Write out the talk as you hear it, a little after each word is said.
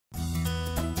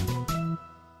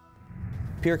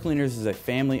Pier Cleaners is a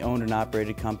family-owned and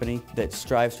operated company that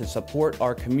strives to support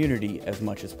our community as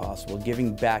much as possible,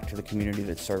 giving back to the community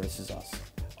that services us.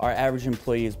 Our average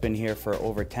employee has been here for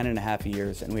over 10.5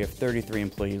 years, and we have 33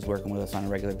 employees working with us on a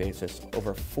regular basis.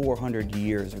 Over 400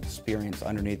 years of experience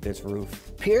underneath this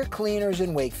roof. Pier Cleaners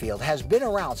in Wakefield has been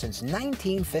around since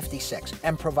 1956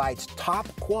 and provides top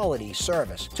quality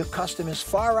service to customers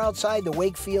far outside the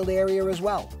Wakefield area as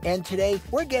well. And today,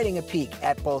 we're getting a peek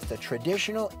at both the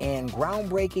traditional and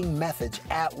groundbreaking methods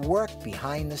at work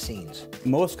behind the scenes.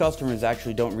 Most customers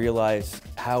actually don't realize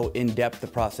how in-depth the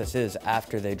process is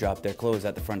after they drop their clothes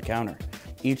at the front counter.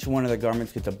 Each one of the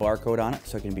garments gets a barcode on it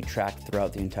so it can be tracked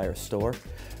throughout the entire store.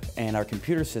 And our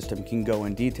computer system can go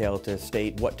in detail to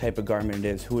state what type of garment it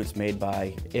is, who it's made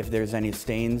by, if there's any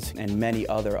stains, and many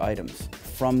other items.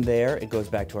 From there, it goes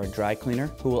back to our dry cleaner,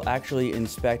 who will actually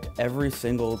inspect every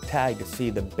single tag to see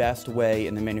the best way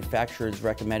and the manufacturer's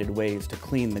recommended ways to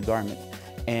clean the garment.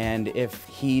 And if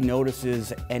he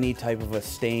notices any type of a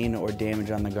stain or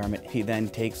damage on the garment, he then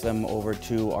takes them over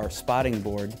to our spotting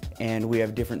board, and we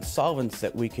have different solvents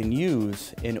that we can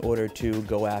use in order to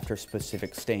go after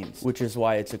specific stains, which is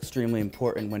why it's extremely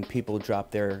important when people drop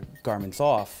their garments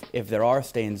off. If there are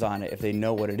stains on it, if they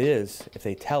know what it is, if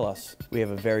they tell us, we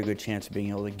have a very good chance of being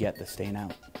able to get the stain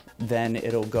out. Then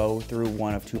it'll go through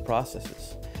one of two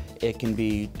processes. It can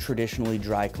be traditionally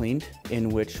dry cleaned, in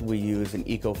which we use an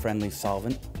eco-friendly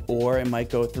solvent, or it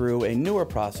might go through a newer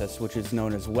process which is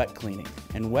known as wet cleaning.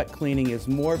 And wet cleaning is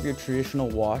more of your traditional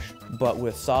wash, but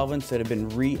with solvents that have been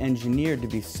re-engineered to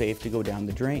be safe to go down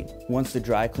the drain. Once the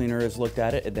dry cleaner has looked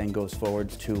at it, it then goes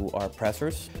forward to our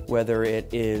pressers, whether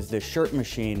it is the shirt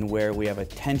machine where we have a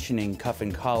tensioning cuff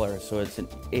and collar so it's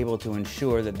able to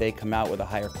ensure that they come out with a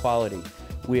higher quality.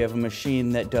 We have a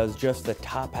machine that does just the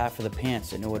top half of the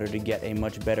pants in order to get a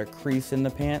much better crease in the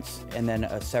pants, and then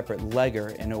a separate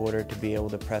legger in order to be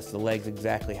able to press the legs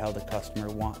exactly how the customer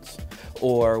wants.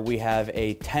 Or we have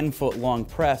a 10-foot long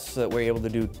press so that we're able to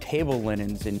do table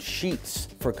linens and sheets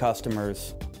for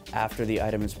customers. After the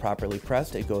item is properly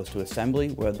pressed, it goes to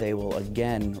assembly, where they will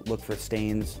again look for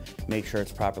stains, make sure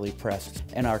it's properly pressed.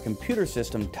 And our computer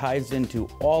system ties into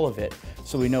all of it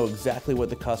so we know exactly what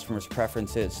the customer's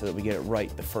preference is so that we get it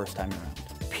right the first time around.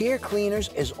 Pier Cleaners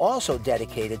is also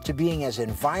dedicated to being as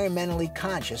environmentally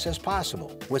conscious as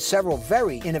possible, with several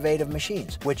very innovative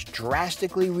machines, which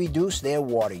drastically reduce their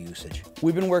water usage.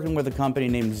 We've been working with a company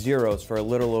named Zeros for a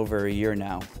little over a year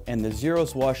now, and the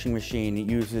Zeros washing machine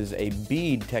uses a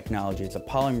bead technology. It's a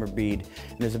polymer bead,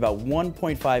 and there's about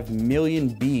 1.5 million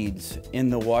beads in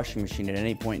the washing machine at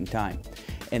any point in time.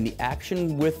 And the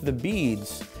action with the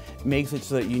beads makes it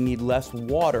so that you need less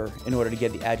water in order to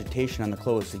get the agitation on the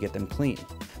clothes to get them clean.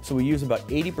 So we use about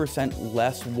 80%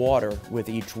 less water with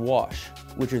each wash,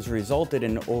 which has resulted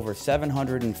in over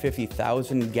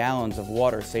 750,000 gallons of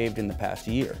water saved in the past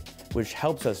year, which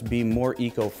helps us be more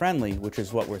eco-friendly, which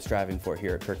is what we're striving for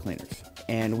here at Pier Cleaners.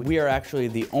 And we are actually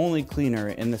the only cleaner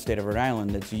in the state of Rhode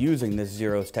Island that's using this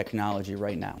Zeros technology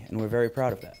right now, and we're very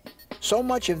proud of that. So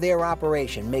much of their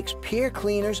operation makes Pier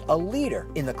Cleaners a leader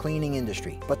in the cleaning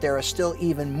industry, but there are still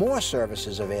even more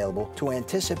services available to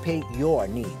anticipate your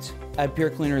needs. At Pier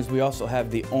Cleaners, we also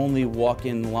have the only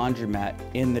walk-in laundromat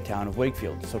in the town of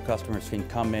Wakefield, so customers can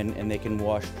come in and they can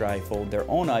wash, dry, fold their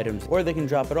own items, or they can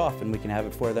drop it off and we can have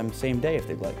it for them same day if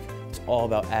they'd like. It's all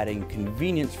about adding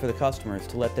convenience for the customers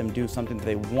to let them do something that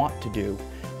they want to do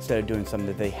instead of doing something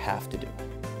that they have to do.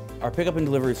 Our pickup and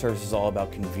delivery service is all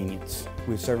about convenience.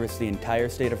 We service the entire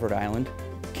state of Rhode Island,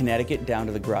 Connecticut down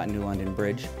to the Groton New London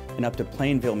Bridge, and up to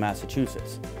Plainville,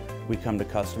 Massachusetts. We come to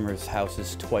customers'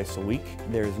 houses twice a week.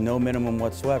 There is no minimum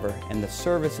whatsoever, and the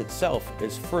service itself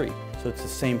is free. So it's the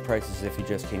same price as if you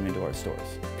just came into our stores.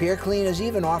 Pier Cleaners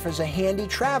even offers a handy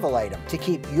travel item to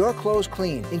keep your clothes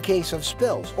clean in case of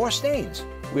spills or stains.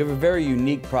 We have a very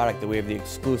unique product that we have the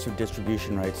exclusive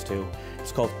distribution rights to.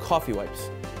 It's called coffee wipes.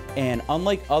 And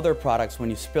unlike other products, when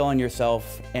you spill on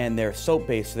yourself and they're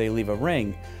soap-based so they leave a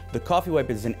ring, the coffee wipe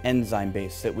is an enzyme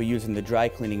base that we use in the dry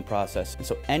cleaning process. And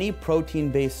so any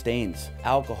protein-based stains,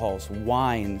 alcohols,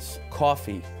 wines,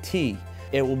 coffee, tea,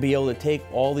 it will be able to take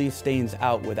all these stains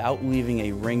out without leaving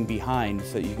a ring behind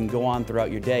so that you can go on throughout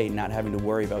your day not having to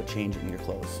worry about changing your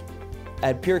clothes.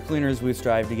 At Pier Cleaners, we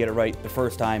strive to get it right the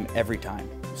first time, every time.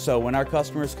 So when our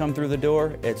customers come through the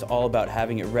door, it's all about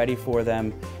having it ready for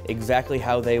them exactly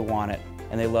how they want it.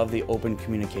 And they love the open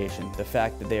communication, the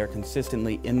fact that they are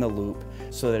consistently in the loop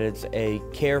so that it's a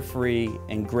carefree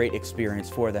and great experience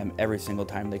for them every single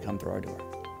time they come through our door.